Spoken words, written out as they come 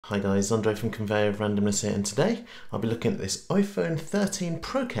Hi guys, Andre from Conveyor of Randomness here, and today I'll be looking at this iPhone 13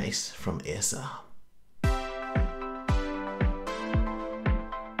 Pro case from ESR.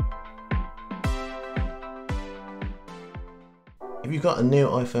 If you've got a new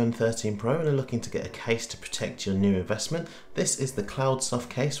iPhone 13 Pro and are looking to get a case to protect your new investment, this is the Cloud Soft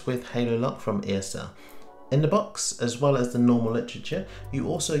Case with Halolock from ESR. In the box, as well as the normal literature, you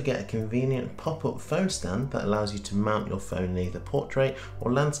also get a convenient pop-up phone stand that allows you to mount your phone in either portrait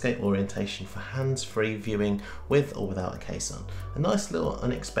or landscape orientation for hands-free viewing with or without a case on. A nice little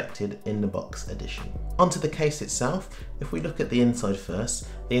unexpected in-the-box addition. Onto the case itself, if we look at the inside first,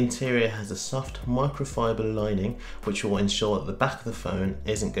 the interior has a soft microfibre lining which will ensure that the back of the phone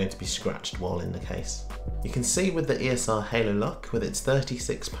isn't going to be scratched while in the case. You can see with the ESR Halolock with its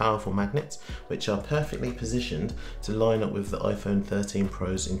 36 powerful magnets, which are perfectly positioned to line up with the iPhone 13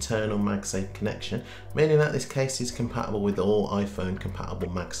 Pro's internal Magsafe connection, meaning that this case is compatible with all iPhone compatible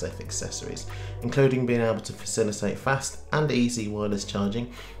Magsafe accessories, including being able to facilitate fast and easy wireless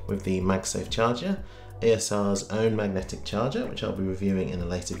charging with the Magsafe charger, ESR's own magnetic charger, which I'll be reviewing in a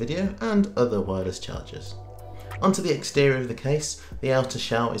later video, and other wireless chargers. Onto the exterior of the case, the outer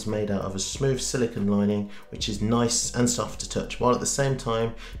shell is made out of a smooth silicone lining which is nice and soft to touch, while at the same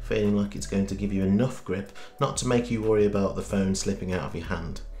time feeling like it's going to give you enough grip not to make you worry about the phone slipping out of your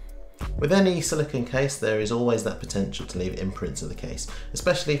hand. With any silicone case, there is always that potential to leave imprints of the case,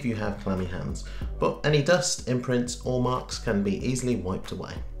 especially if you have clammy hands, but any dust, imprints or marks can be easily wiped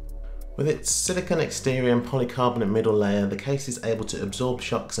away. With its silicone exterior and polycarbonate middle layer, the case is able to absorb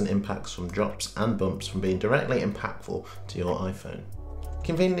shocks and impacts from drops and bumps from being directly impactful to your iPhone.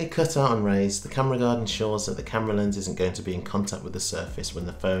 Conveniently cut out and raised, the camera guard ensures that the camera lens isn't going to be in contact with the surface when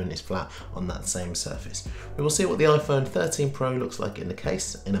the phone is flat on that same surface. We will see what the iPhone 13 Pro looks like in the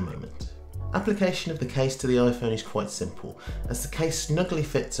case in a moment. Application of the case to the iPhone is quite simple, as the case snugly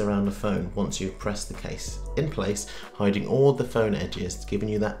fits around the phone once you've pressed the case in place, hiding all the phone edges, giving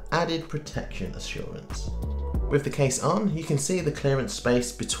you that added protection assurance. With the case on, you can see the clearance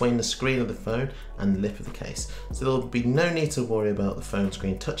space between the screen of the phone and the lip of the case, so there will be no need to worry about the phone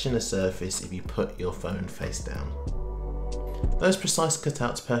screen touching the surface if you put your phone face down. Those precise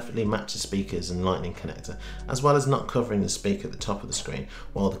cutouts perfectly match the speakers and lightning connector, as well as not covering the speaker at the top of the screen,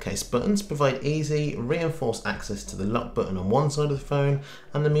 while the case buttons provide easy, reinforced access to the lock button on one side of the phone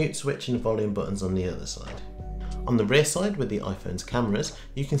and the mute switch and volume buttons on the other side. On the rear side with the iPhone's cameras,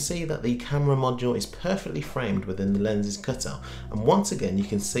 you can see that the camera module is perfectly framed within the lens's cutout, and once again you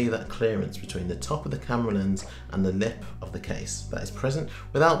can see that clearance between the top of the camera lens and the lip of the case that is present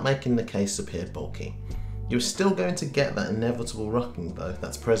without making the case appear bulky. You're still going to get that inevitable rocking though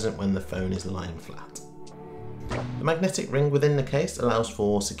that's present when the phone is lying flat. The magnetic ring within the case allows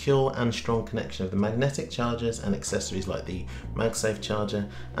for secure and strong connection of the magnetic chargers and accessories like the Magsafe charger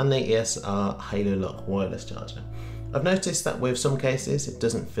and the ESR Halolock wireless charger. I've noticed that with some cases it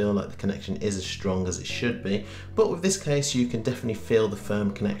doesn't feel like the connection is as strong as it should be, but with this case you can definitely feel the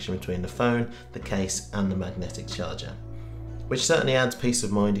firm connection between the phone, the case and the magnetic charger, which certainly adds peace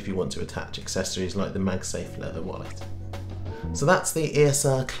of mind if you want to attach accessories like the Magsafe leather wallet. So that's the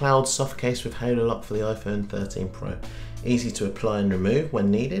ESR Cloud Soft Case with Halolock for the iPhone 13 Pro. Easy to apply and remove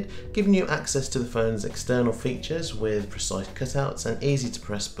when needed, giving you access to the phone's external features with precise cutouts and easy to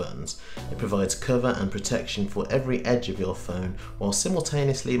press buttons. It provides cover and protection for every edge of your phone, while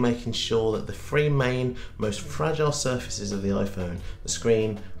simultaneously making sure that the three main, most fragile surfaces of the iPhone, the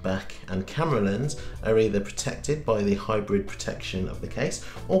screen, back and camera lens, are either protected by the hybrid protection of the case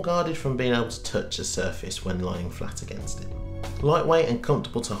or guarded from being able to touch a surface when lying flat against it. Lightweight and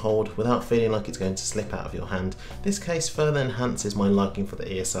comfortable to hold without feeling like it's going to slip out of your hand, this case further enhances my liking for the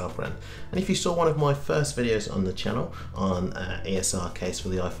ESR brand. And if you saw one of my first videos on the channel on ESR case for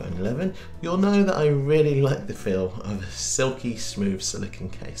the iPhone 11, you'll know that I really like the feel of a silky smooth silicone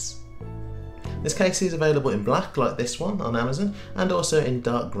case. This case is available in black like this one on Amazon, and also in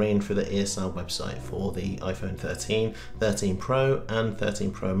dark green through the ESR website for the iPhone 13, 13 Pro and 13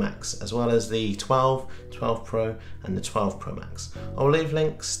 Pro Max, as well as the 12, 12 Pro and the 12 Pro Max. I'll leave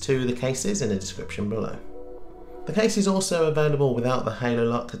links to the cases in the description below. The case is also available without the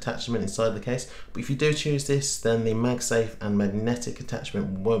Halolock attachment inside the case, but if you do choose this, then the Magsafe and magnetic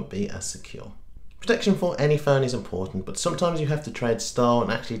attachment won't be as secure. Protection for any phone is important, but sometimes you have to trade style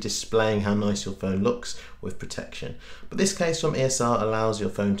and actually displaying how nice your phone looks with protection. But this case from ESR allows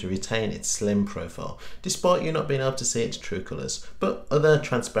your phone to retain its slim profile, despite you not being able to see its true colours, but other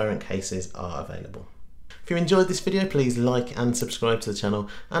transparent cases are available. If you enjoyed this video, please like and subscribe to the channel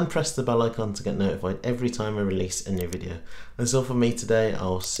and press the bell icon to get notified every time I release a new video. That's all from me today.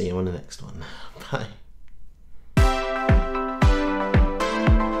 I'll see you on the next one. Bye.